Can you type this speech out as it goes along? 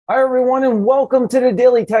Hi, everyone, and welcome to the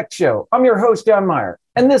Daily Tech Show. I'm your host, John Meyer.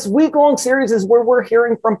 And this week-long series is where we're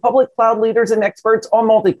hearing from public cloud leaders and experts on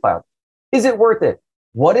multi-cloud. Is it worth it?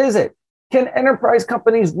 What is it? Can enterprise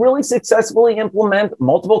companies really successfully implement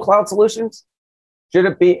multiple cloud solutions? Should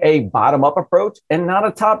it be a bottom-up approach and not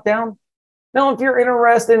a top-down? Now, if you're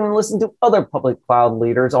interested in listening to other public cloud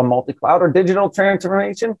leaders on multi-cloud or digital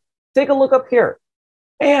transformation, take a look up here.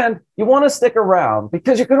 And you want to stick around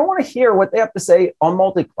because you're going to want to hear what they have to say on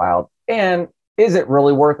multi-cloud and is it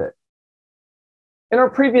really worth it? In our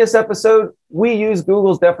previous episode, we used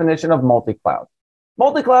Google's definition of multi-cloud.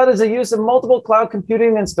 Multi-cloud is the use of multiple cloud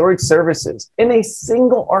computing and storage services in a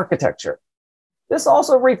single architecture. This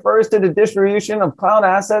also refers to the distribution of cloud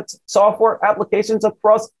assets, software applications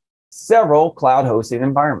across several cloud hosting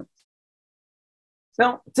environments.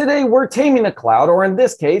 Now, today we're taming the cloud, or in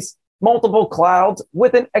this case, multiple clouds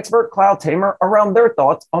with an expert Cloudtamer around their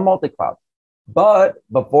thoughts on multi-cloud. But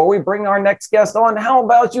before we bring our next guest on, how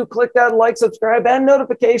about you click that like, subscribe, and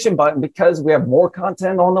notification button because we have more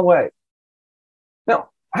content on the way. Now,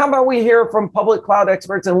 how about we hear from public cloud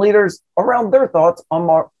experts and leaders around their thoughts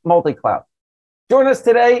on multi-cloud? Join us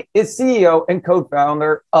today is CEO and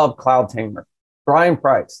co-founder of Cloudtamer, Brian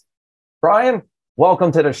Price. Brian,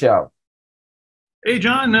 welcome to the show. Hey,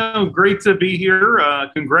 John, no, great to be here.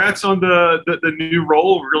 Congrats on the new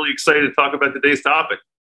role. Really excited to talk about today's topic.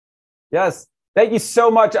 Yes, thank you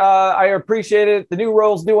so much. I appreciate it. The new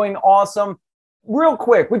role's doing awesome. Real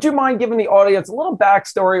quick, would you mind giving the audience a little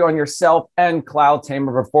backstory on yourself and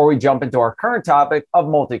Cloudtamer before we jump into our current topic of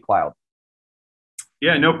multi-cloud?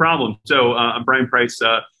 Yeah, no problem. So I'm Brian Price,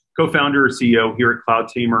 co-founder, CEO here at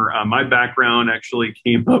Cloudtamer. My background actually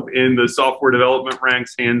came up in the software development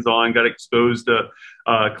ranks, hands-on, got exposed to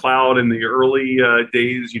cloud in the early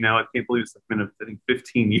days. You know, I can't believe it's been, I think,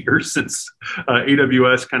 15 years since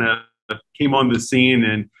AWS kind of came on the scene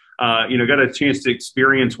and, got a chance to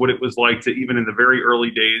experience what it was like to, even in the very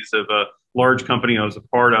early days of a large company I was a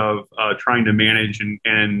part of, trying to manage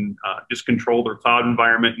and just control their cloud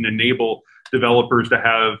environment and enable developers to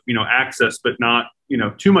have, access, but not,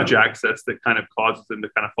 too much access that kind of causes them to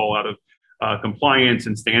kind of fall out of compliance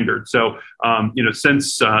and standards. So,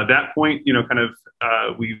 since that point,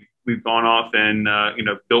 we've gone off and,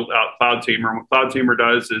 built out Cloudtamer. And what Cloudtamer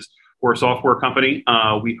does is we're a software company.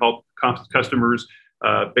 We help customers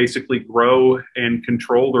basically grow and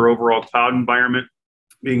control their overall cloud environment,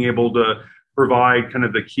 being able to provide kind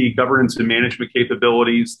of the key governance and management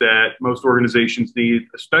capabilities that most organizations need,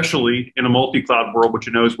 especially in a multi-cloud world, which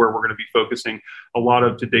is where we're going to be focusing a lot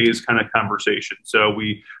of today's kind of conversation. So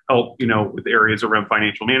we help, with areas around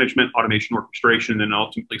financial management, automation, orchestration, and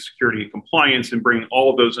ultimately security and compliance, and bring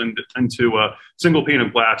all of those into a single pane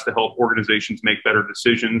of glass to help organizations make better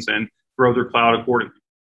decisions and grow their cloud accordingly.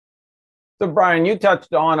 So, Brian, you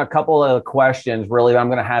touched on a couple of questions really that I'm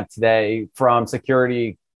going to have today from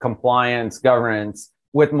security, compliance, governance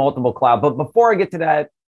with multiple cloud. But before I get to that,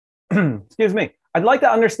 excuse me, I'd like to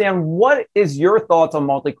understand what is your thoughts on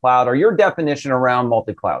multi-cloud or your definition around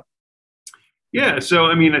multi-cloud? Yeah, so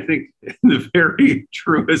I mean, I think the very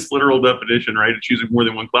truest literal definition, right, it's using more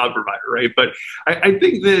than one cloud provider, right? But I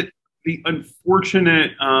think that the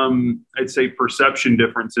unfortunate, I'd say, perception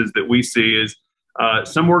differences that we see is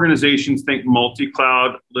some organizations think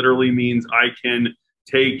multi-cloud literally means I can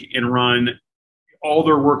take and run all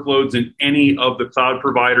their workloads in any of the cloud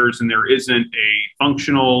providers, and there isn't a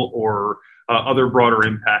functional or other broader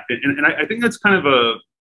impact. And I think that's kind of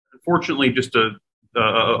unfortunately, just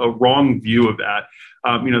a wrong view of that.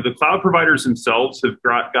 The cloud providers themselves have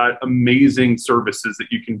got amazing services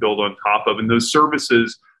that you can build on top of, and those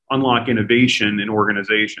services unlock innovation in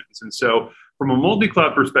organizations. And so from a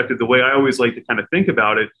multi-cloud perspective, the way I always like to kind of think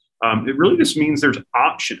about it, it really just means there's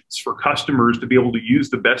options for customers to be able to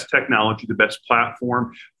use the best technology, the best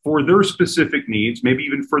platform for their specific needs, maybe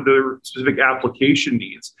even for their specific application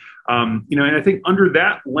needs. And I think under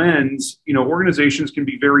that lens, organizations can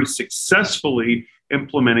be very successfully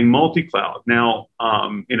implementing multi-cloud. Now,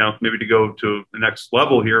 maybe to go to the next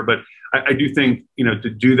level here, but I do think, to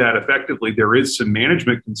do that effectively, there is some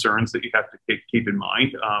management concerns that you have to keep in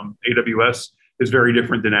mind. AWS is very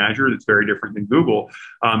different than Azure. It's very different than Google.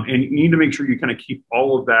 And you need to make sure you kind of keep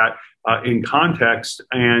all of that in context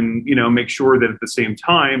and, make sure that at the same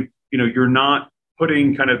time, you're not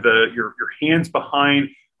putting kind of your hands behind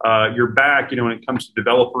your back, when it comes to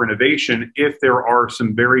developer innovation, if there are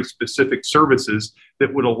some very specific services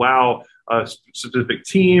that would allow a specific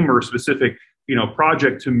team or a specific,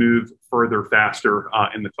 project to move further, faster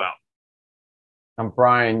in the cloud.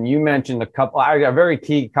 Brian, you mentioned a very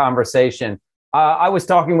key conversation I was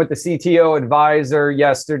talking with the CTO advisor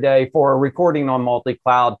yesterday for a recording on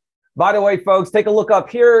multi-cloud. By the way, folks, take a look up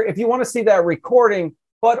here if you want to see that recording.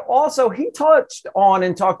 But also, he touched on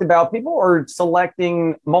and talked about people are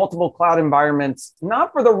selecting multiple cloud environments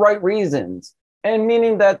not for the right reasons, and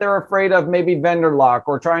meaning that they're afraid of maybe vendor lock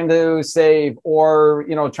or trying to save or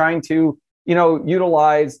trying to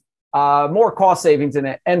utilize more cost savings in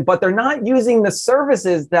it. But they're not using the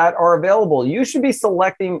services that are available. You should be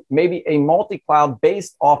selecting maybe a multi-cloud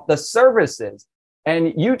based off the services.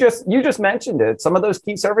 And you just mentioned it. Some of those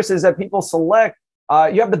key services that people select,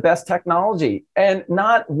 you have the best technology, and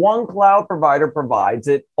not one cloud provider provides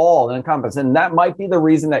it all and encompass. And that might be the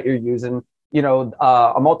reason that you're using,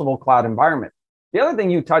 a multiple cloud environment. The other thing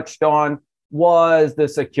you touched on was the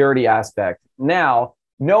security aspect. Now,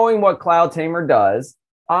 knowing what Cloudtamer does,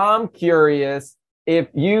 I'm curious if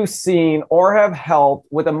you've seen or have helped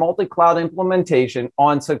with a multi-cloud implementation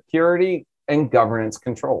on security and governance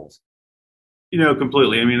controls.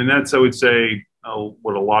 Completely. I mean, and that's, I would say,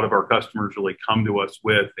 what a lot of our customers really come to us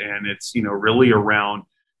with. And it's, really around,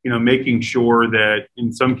 making sure that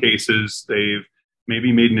in some cases they've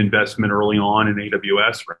maybe made an investment early on in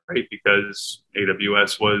AWS, right? Because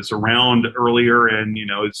AWS was around earlier and,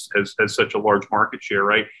 has such a large market share,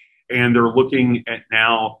 right? And they're looking at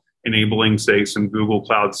now enabling, say, some Google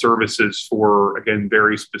Cloud services for, again,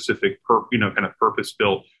 very specific, kind of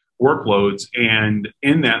purpose-built workloads. And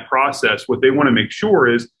in that process, what they want to make sure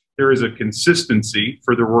is there is a consistency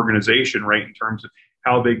for their organization, right, in terms of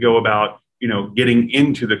how they go about, getting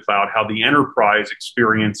into the cloud, how the enterprise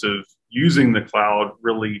experience of using the cloud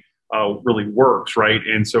really works, right?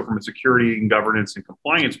 And so from a security and governance and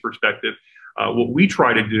compliance perspective, what we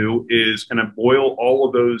try to do is kind of boil all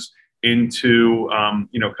of those into,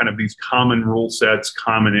 kind of these common rule sets,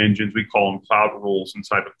 common engines. We call them cloud rules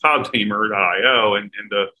inside of Cloudtamer.io. And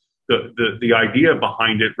the idea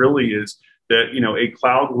behind it really is that, a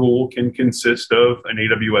cloud rule can consist of an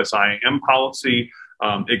AWS IAM policy.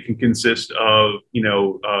 It can consist of,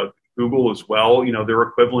 Google as well, their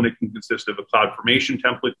equivalent. It can consist of a cloud formation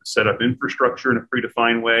template to set up infrastructure in a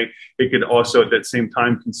predefined way. It could also at that same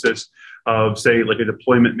time consist of, say, like a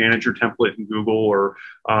deployment manager template in Google or,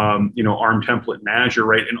 ARM template in Azure,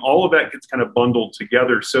 right? And all of that gets kind of bundled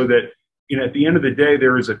together so that, at the end of the day,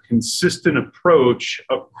 there is a consistent approach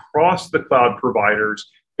across the cloud providers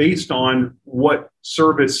based on what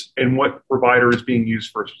service and what provider is being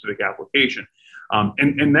used for a specific application.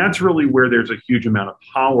 And that's really where there's a huge amount of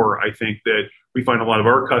power, I think, that we find a lot of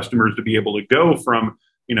our customers to be able to go from,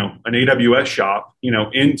 an AWS shop,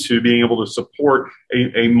 into being able to support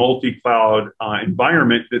a multi-cloud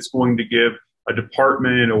environment that's going to give a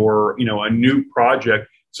department or, a new project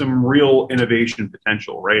some real innovation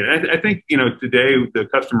potential, right? And I think, today, the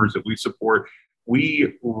customers that we support,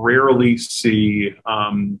 we rarely see,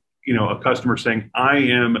 a customer saying, I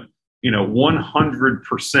am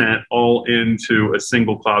 100% all into a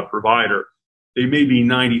single cloud provider. They may be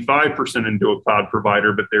 95% into a cloud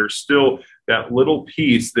provider, but there's still that little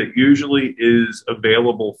piece that usually is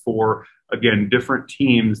available for, again, different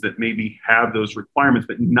teams that maybe have those requirements,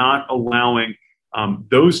 but not allowing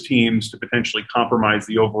those teams to potentially compromise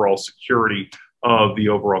the overall security of the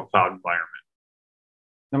overall cloud environment.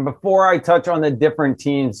 And before I touch on the different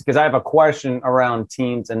teams, because I have a question around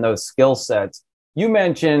teams and those skill sets, you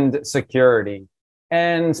mentioned security.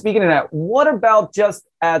 And speaking of that, what about just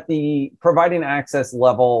at the providing access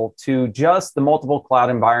level to just the multiple cloud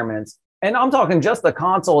environments? And I'm talking just the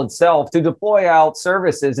console itself to deploy out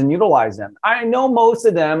services and utilize them. I know most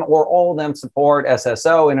of them or all of them support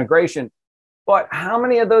SSO integration, but how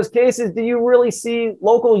many of those cases do you really see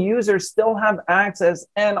local users still have access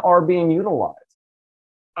and are being utilized?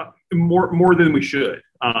 More than we should.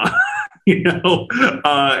 And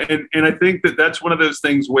I think that that's one of those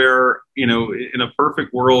things where, in a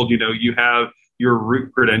perfect world, you have your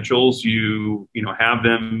root credentials, you have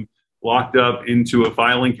them locked up into a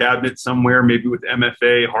filing cabinet somewhere, maybe with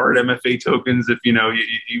MFA, hard MFA tokens, if, even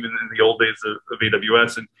in the old days of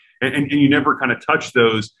AWS, and you never kind of touch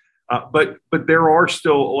those. But there are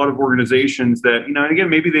still a lot of organizations that, and again,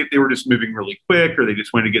 maybe they were just moving really quick or they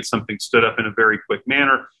just wanted to get something stood up in a very quick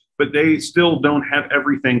manner, but they still don't have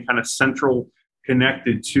everything kind of central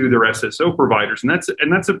connected to their SSO providers. And that's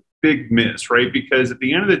a big miss, right? Because at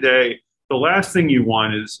the end of the day, the last thing you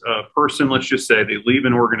want is a person, let's just say they leave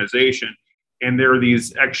an organization and there are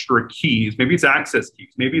these extra keys. Maybe it's access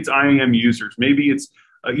keys, maybe it's IAM users, maybe it's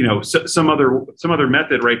some other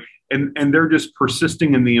method, right? And they're just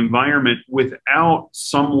persisting in the environment without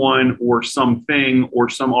someone or something or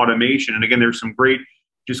some automation. And again, there's some great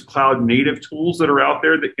just cloud native tools that are out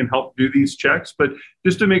there that can help do these checks, but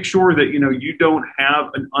just to make sure that, you don't have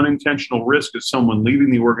an unintentional risk of someone leaving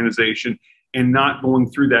the organization and not going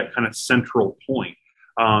through that kind of central point.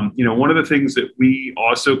 One of the things that we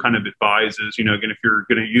also kind of advise is, again, if you're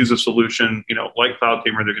going to use a solution, like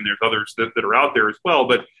Cloudtamer, there's others that are out there as well,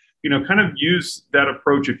 but, kind of use that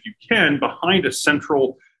approach if you can behind a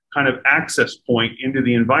central kind of access point into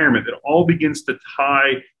the environment that all begins to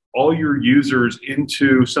tie all your users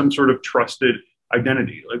into some sort of trusted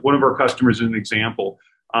identity. Like one of our customers is an example.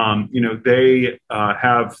 They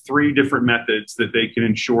have 3 different methods that they can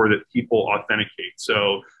ensure that people authenticate.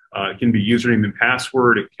 So it can be username and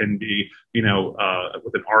password. It can be,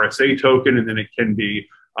 with an RSA token, and then it can be,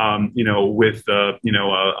 with,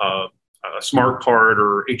 a smart card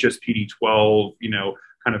or HSPD 12,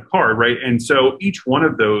 kind of card, right? And so each one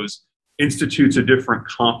of those institutes a different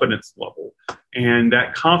confidence level. And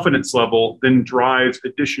that confidence level then drives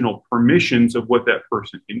additional permissions of what that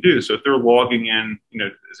person can do. So if they're logging in,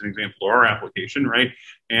 as an example of our application, right,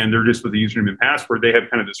 and they're just with the username and password, they have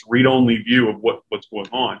kind of this read-only view of what's going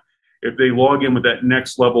on. If they log in with that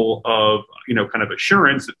next level of, kind of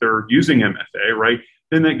assurance that they're using MFA, right,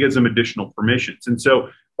 then that gives them additional permissions. And so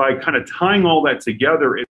by kind of tying all that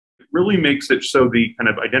together, it really makes it so the kind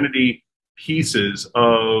of identity pieces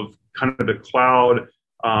of kind of the cloud,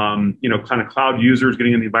 kind of cloud users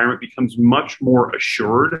getting in the environment becomes much more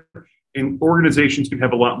assured. And organizations can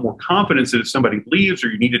have a lot more confidence that if somebody leaves or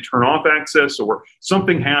you need to turn off access or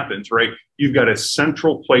something happens, right, you've got a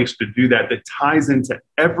central place to do that ties into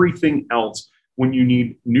everything else. When you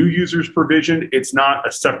need new users provisioned, it's not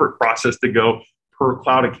a separate process to go per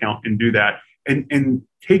cloud account and do that. And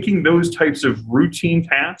taking those types of routine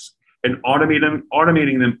tasks and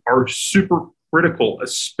automating them are super critical,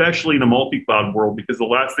 especially in a multi-cloud world, because the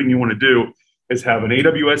last thing you want to do is have an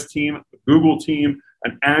AWS team, a Google team,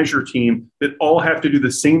 an Azure team that all have to do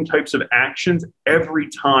the same types of actions every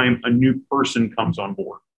time a new person comes on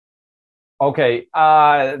board. Okay,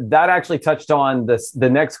 that actually touched on the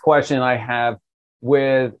next question I have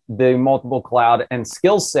with the multiple cloud and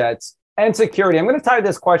skill sets and security. I'm going to tie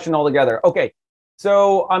this question all together. Okay,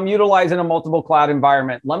 so I'm utilizing a multiple cloud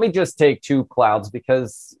environment. Let me just take 2 clouds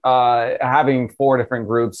because having 4 different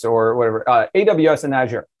groups or whatever, AWS and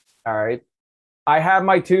Azure. All right. I have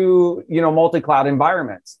my 2, multi-cloud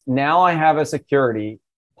environments. Now I have a security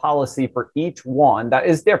policy for each one that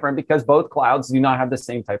is different because both clouds do not have the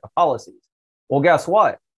same type of policies. Well, guess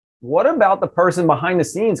what? What about the person behind the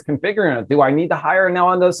scenes configuring it? Do I need to hire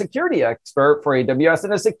now a security expert for AWS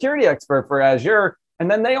and a security expert for Azure? And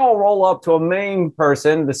then they all roll up to a main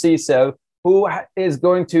person, the CISO, who is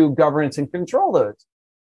going to governance and control those.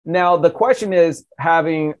 Now, the question is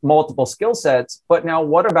having multiple skill sets, but now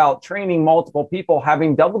what about training multiple people,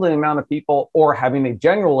 having double the amount of people, or having a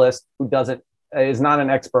generalist who is not an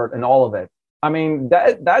expert in all of it? I mean,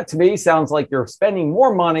 that to me sounds like you're spending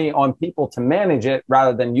more money on people to manage it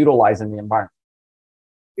rather than utilizing the environment.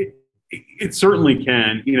 It certainly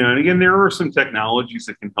can, and again, there are some technologies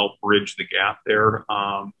that can help bridge the gap there.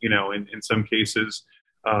 In some cases,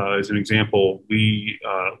 as an example, we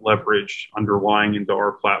leverage underlying into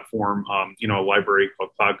our platform, a library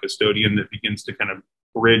called Cloud Custodian that begins to kind of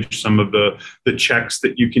bridge some of the checks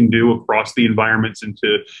that you can do across the environments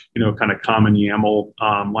into, kind of common YAML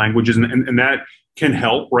languages. And that can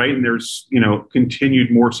help, right? And there's,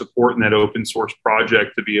 continued more support in that open source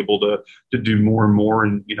project to be able to do more and more.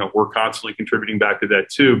 And, we're constantly contributing back to that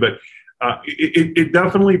too. But it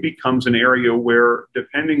definitely becomes an area where,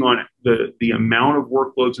 depending on the amount of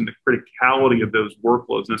workloads and the criticality of those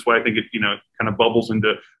workloads, and that's why I think it, kind of bubbles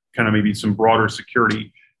into kind of maybe some broader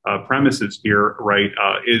security premises here, right?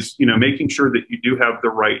 Is making sure that you do have the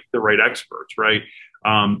right experts, right?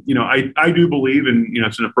 I do believe, and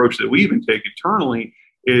it's an approach that we even take internally,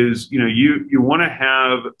 is you want to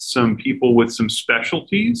have some people with some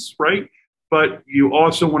specialties, right? But you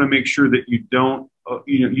also want to make sure that you don't,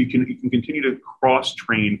 you can continue to cross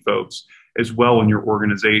train folks as well in your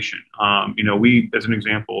organization. We, as an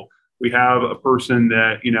example, we have a person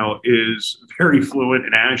that, is very fluent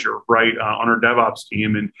in Azure, right, on our DevOps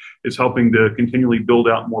team, and is helping to continually build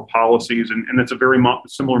out more policies. And that's a very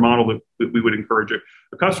similar model that we would encourage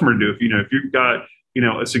a customer to do. If you've got,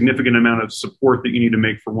 a significant amount of support that you need to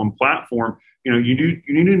make for one platform, you need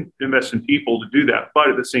to invest in people to do that. But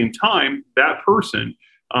at the same time, that person,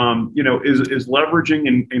 is leveraging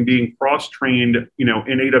and being cross-trained, in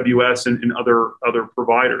AWS and other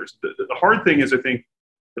providers. The hard thing is, I think,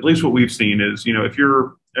 at least what we've seen is, if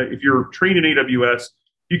you're trained in AWS,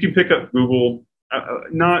 you can pick up Google,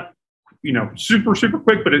 not super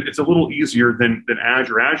quick, but it's a little easier than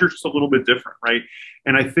Azure. Azure's just a little bit different, right?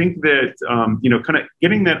 And I think that kind of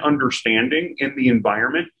getting that understanding in the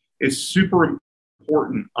environment is super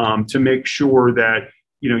important to make sure that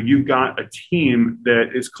you've got a team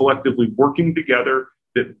that is collectively working together,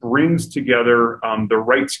 that brings together the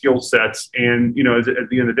right skill sets. And at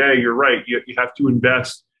the end of the day, you're right. You have to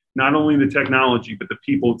invest not only in the technology but the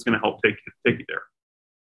people that's going to help take you there.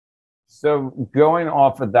 So going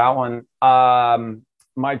off of that one,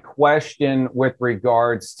 my question with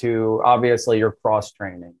regards to obviously your cross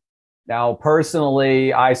training. Now,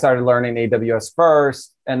 personally, I started learning AWS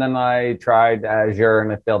first, and then I tried Azure,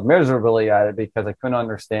 and I failed miserably at it because I couldn't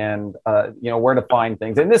understand, where to find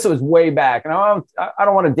things. And this was way back. And I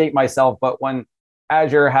don't want to date myself, but when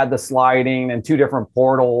Azure had the sliding and two different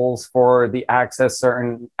portals for the access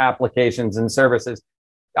certain applications and services,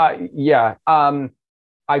 I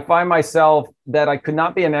find myself that I could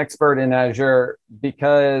not be an expert in Azure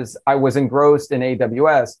because I was engrossed in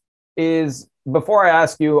AWS. Before I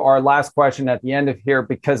ask you our last question at the end of here,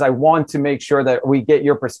 because I want to make sure that we get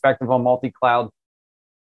your perspective on multi-cloud.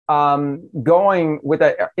 Going with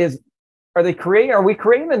that, are we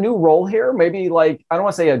creating a new role here? Maybe like, I don't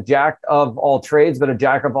want to say a jack of all trades, but a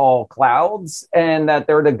jack of all clouds, and that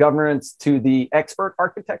they're the governance to the expert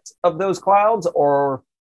architects of those clouds, or?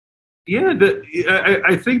 Yeah,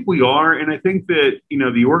 I think we are. And I think that,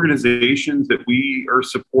 the organizations that we are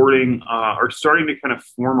supporting are starting to kind of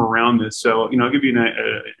form around this. So, I'll give you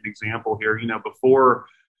an example here. Before,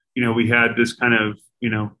 we had this kind of,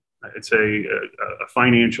 I'd say a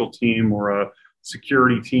financial team or a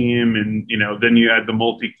security team. And, then you add the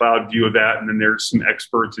multi-cloud view of that. And then there's some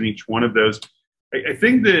experts in each one of those. I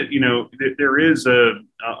think that, that there is a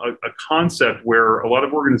concept where a lot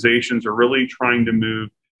of organizations are really trying to move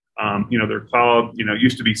their cloud,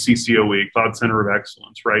 used to be CCOE, Cloud Center of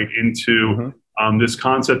Excellence, right, into this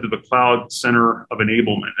concept of the Cloud Center of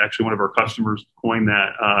Enablement. Actually, one of our customers coined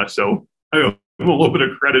that. So I have a little bit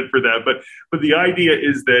of credit for that. But the idea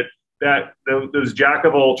is that those jack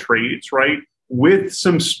of all trades, right, with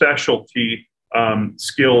some specialty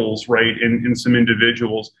skills, right, in some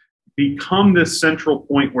individuals, become this central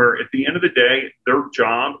point where at the end of the day, their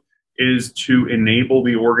job is to enable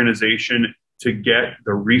the organization to get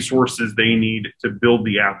the resources they need to build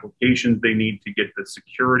the applications they need to get the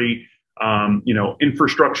security,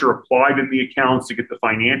 infrastructure applied in the accounts, to get the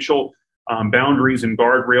financial boundaries and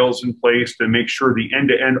guardrails in place to make sure the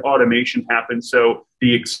end-to-end automation happens. So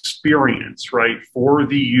the experience, right, for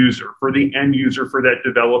the user, for the end user, for that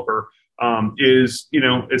developer is,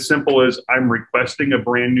 as simple as I'm requesting a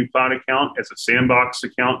brand new cloud account as a sandbox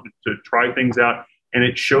account to try things out, and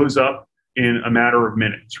it shows up in a matter of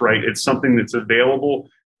minutes, right? It's something that's available,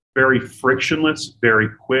 very frictionless, very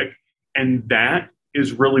quick. And that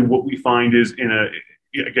is really what we find is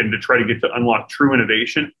again, to try to get to unlock true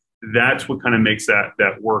innovation, that's what kind of makes that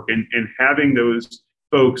work. And having those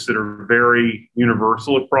folks that are very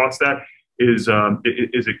universal across that is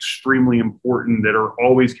extremely important, that are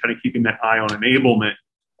always kind of keeping that eye on enablement.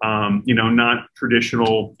 Not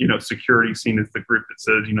traditional, security seen as the group that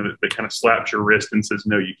says, that kind of slaps your wrist and says,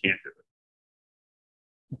 no, you can't do it.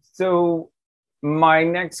 So my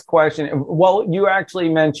next question, well, you actually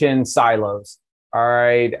mentioned silos. All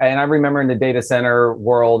right. And I remember in the data center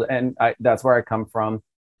world, and that's where I come from,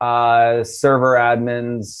 server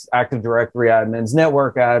admins, Active Directory admins,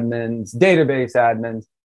 network admins, database admins,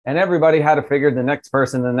 and everybody had to figure the next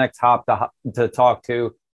person, the next hop to talk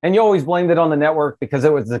to. And you always blamed it on the network because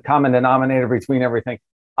it was the common denominator between everything.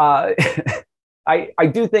 I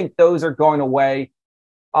do think those are going away.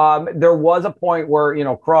 There was a point where,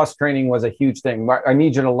 cross training was a huge thing. I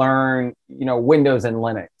need you to learn, Windows and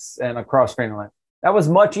Linux and a cross training. That was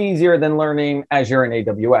much easier than learning Azure and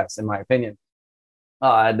AWS, in my opinion.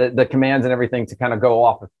 The commands and everything to kind of go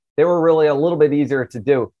off of, they were really a little bit easier to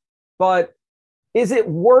do. But is it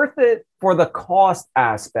worth it for the cost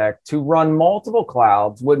aspect to run multiple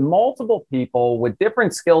clouds with multiple people with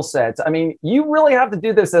different skill sets? I mean, you really have to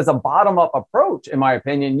do this as a bottom-up approach, in my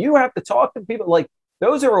opinion. You have to talk to people like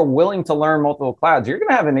those who are willing to learn multiple clouds. You're going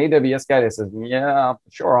to have an AWS guy that says, yeah,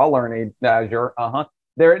 sure, I'll learn Azure.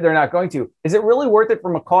 They're not going to. Is it really worth it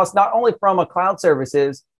from a cost, not only from a cloud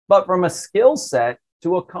services, but from a skill set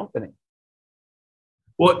to a company?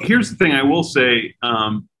 Well, here's the thing I will say.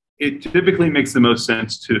 It typically makes the most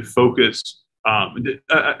sense to focus, to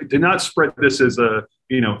not spread this as a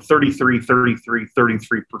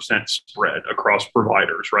 33% spread across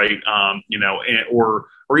providers, right? Or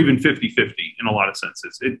even 50-50 in a lot of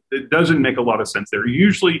senses. It doesn't make a lot of sense there.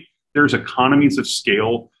 Usually there's economies of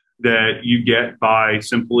scale that you get by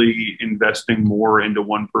simply investing more into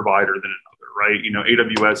one provider than another, right?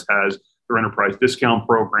 AWS has their enterprise discount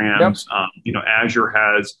programs. Yep. Azure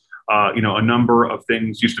has, a number of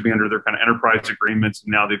things used to be under their kind of enterprise agreements,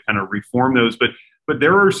 and now they've kind of reformed those. But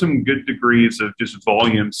there are some good degrees of just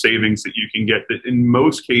volume savings that you can get that in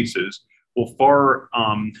most cases will far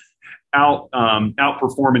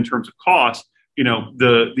outperform in terms of cost,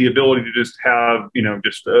 the ability to just have,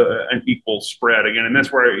 an equal spread again. And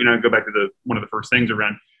that's where, I go back to one of the first things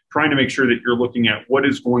around trying to make sure that you're looking at what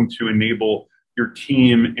is going to enable your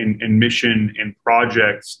team and mission and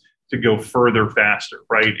projects to go further faster,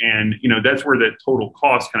 right? And, that's where that total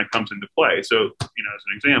cost kind of comes into play. So, as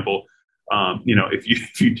an example,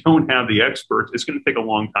 if you don't have the experts, it's going to take a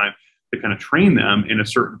long time to kind of train them in a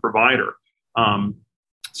certain provider.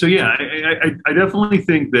 So yeah, I definitely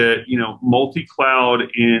think that, multi-cloud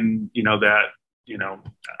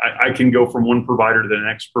I can go from one provider to the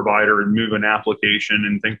next provider and move an application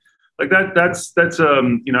and things like that. That's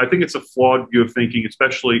I think it's a flawed view of thinking,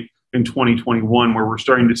 especially in 2021, where we're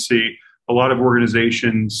starting to see a lot of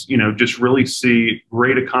organizations, just really see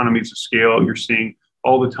great economies of scale. You're seeing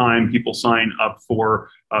all the time people sign up for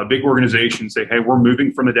big organizations, say, hey, we're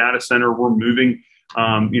moving from the data center, we're moving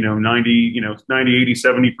 90, 80,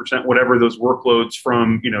 70%, whatever those workloads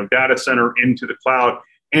from, data center into the cloud.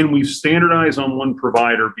 And we've standardized on one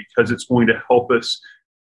provider because it's going to help us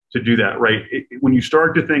to do that, right? When you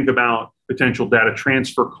start to think about potential data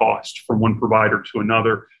transfer costs from one provider to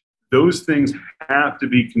another, those things have to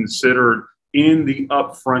be considered in the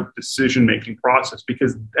upfront decision-making process,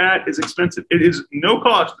 because that is expensive. It is no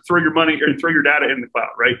cost to throw your money or throw your data in the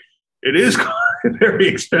cloud, right? It is very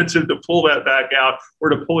expensive to pull that back out or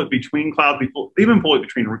to pull it between cloud people, even pull it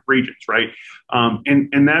between regions, right?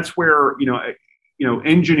 And that's where,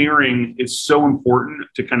 engineering is so important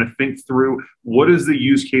to kind of think through what is the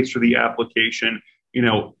use case for the application,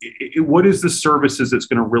 what is the services that's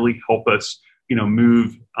going to really help us,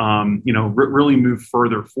 move, really move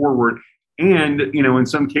further forward. And, in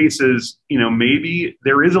some cases, maybe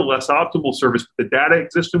there is a less optimal service, but the data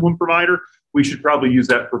exists in one provider. We should probably use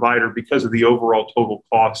that provider because of the overall total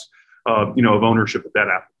cost of ownership of that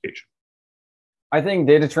application. I think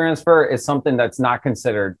data transfer is something that's not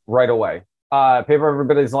considered right away.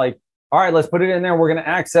 Everybody's like, all right, let's put it in there. We're going to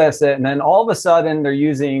access it. And then all of a sudden they're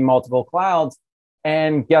using multiple clouds.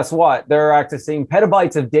 And guess what? They're accessing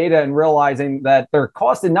petabytes of data and realizing that their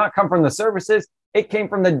cost did not come from the services. It came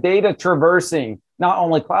from the data traversing not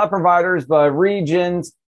only cloud providers, but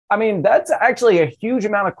regions. I mean, that's actually a huge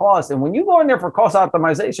amount of cost. And when you go in there for cost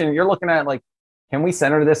optimization, you're looking at like, can we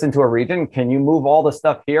center this into a region? Can you move all the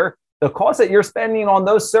stuff here? The cost that you're spending on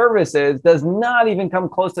those services does not even come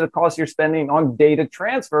close to the cost you're spending on data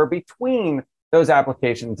transfer between those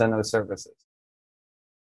applications and those services.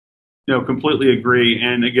 No, completely agree.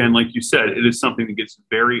 And again, like you said, it is something that gets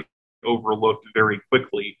very overlooked very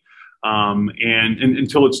quickly. And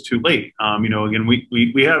until it's too late. Again,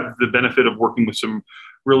 we have the benefit of working with some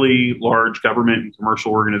really large government and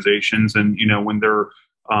commercial organizations. And, when they're,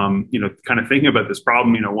 kind of thinking about this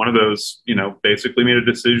problem, one of those, basically made a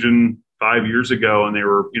decision 5 years ago, and they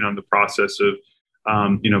were, in the process of,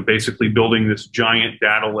 basically building this giant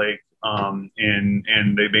data lake.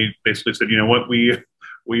 And they basically said, what,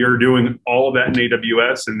 we are doing all of that in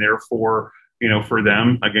AWS, and therefore, for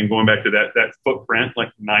them, again, going back to that footprint,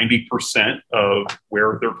 like 90% of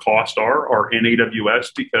where their costs are in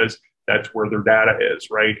AWS, because that's where their data is,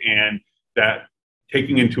 right? And that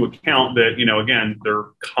taking into account that, again, they're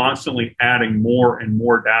constantly adding more and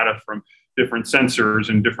more data from different sensors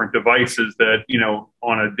and different devices that,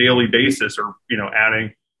 on a daily basis are,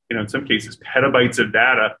 adding, in some cases, petabytes of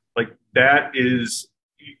data. Like that is,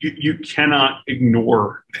 you cannot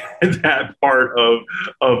ignore that part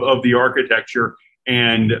of the architecture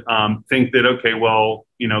and think that, okay, well,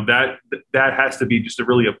 that has to be just a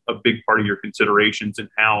big part of your considerations and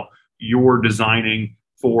how you're designing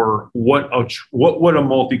for what a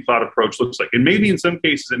multi-cloud approach looks like. And maybe in some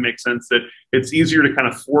cases it makes sense that it's easier to kind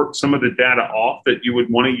of fork some of the data off that you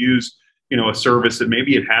would want to use, a service that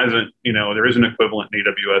maybe it hasn't, there is an equivalent in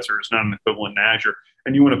AWS or it's not an equivalent in Azure,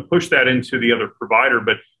 and you want to push that into the other provider.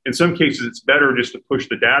 But in some cases, it's better just to push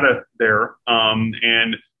the data there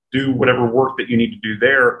and do whatever work that you need to do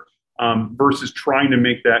there versus trying to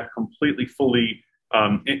make that completely fully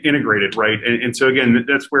integrated, right? And so again,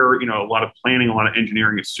 that's where, a lot of planning, a lot of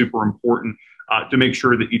engineering is super important to make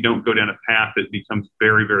sure that you don't go down a path that becomes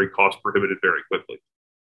very, very cost prohibitive very quickly.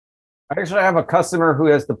 I actually have a customer who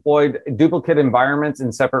has deployed duplicate environments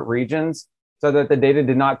in separate regions. so that the data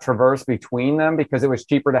did not traverse between them because it was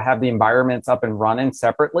cheaper to have the environments up and running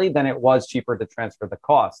separately than it was cheaper to transfer the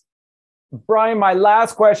cost. Brian, my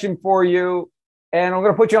last question for you, and I'm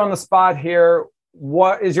going to put you on the spot here.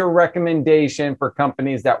 What is your recommendation for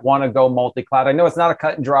companies that want to go multi-cloud? I know it's not a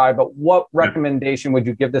cut and dry, but what recommendation would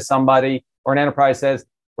you give to somebody or an enterprise says,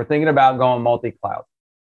 we're thinking about going multi-cloud?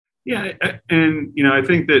 Yeah, and I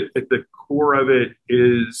think that at the core of it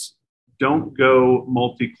is don't go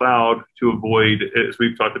multi-cloud to avoid, as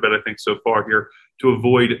we've talked about, I think so far here, to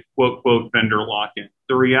avoid quote, quote, vendor lock-in.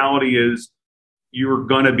 The reality is you're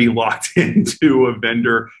going to be locked into a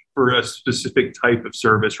vendor for a specific type of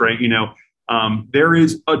service, right? There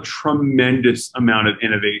is a tremendous amount of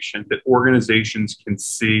innovation that organizations can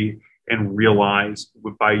see and realize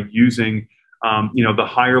by using the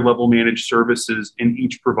higher level managed services in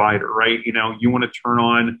each provider, right? You want to turn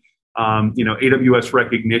on, AWS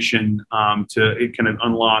recognition it kind of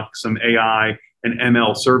unlock some AI and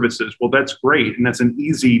ML services. Well, that's great. And that's an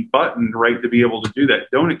easy button, right, to be able to do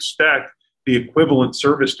that. Don't expect the equivalent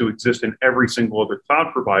service to exist in every single other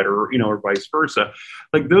cloud provider, or vice versa.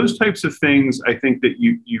 Like those types of things, I think that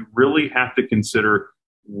you really have to consider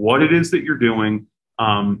what it is that you're doing,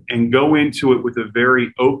 and go into it with a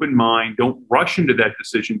very open mind. Don't rush into that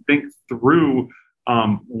decision. Think through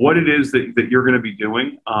what it is that you're going to be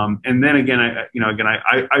doing. And then again,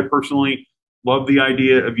 I personally love the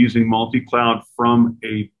idea of using multi-cloud from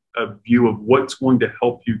a view of what's going to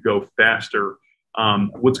help you go faster,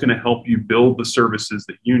 what's going to help you build the services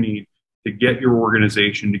that you need to get your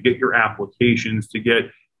organization, to get your applications, to get,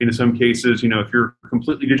 in some cases, if you're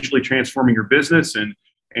completely digitally transforming your business and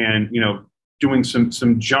doing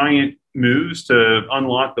some giant moves to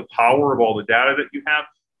unlock the power of all the data that you have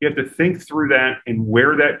to think through that and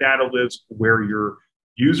where that data lives, where your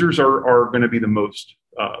users are going to be the most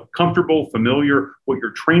comfortable, familiar, what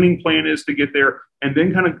your training plan is to get there, and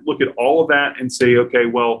then kind of look at all of that and say, okay,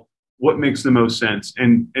 well, what makes the most sense?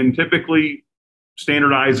 And typically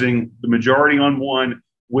standardizing the majority on one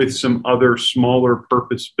with some other smaller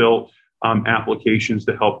purpose-built applications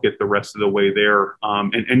to help get the rest of the way there,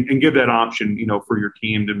 and give that option, for your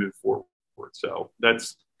team to move forward. So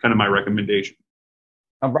that's kind of my recommendation.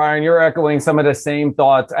 Brian, you're echoing some of the same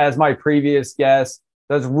thoughts as my previous guest.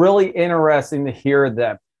 That's really interesting to hear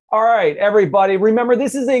them. All right, everybody, remember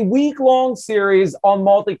this is a week-long series on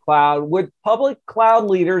multi-cloud with public cloud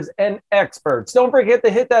leaders and experts. Don't forget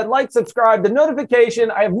to hit that like, subscribe, the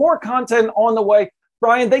notification. I have more content on the way.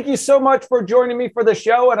 Brian, thank you so much for joining me for the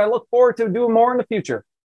show, and I look forward to doing more in the future.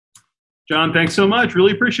 John, thanks so much.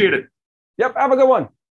 Really appreciate it. Yep, have a good one.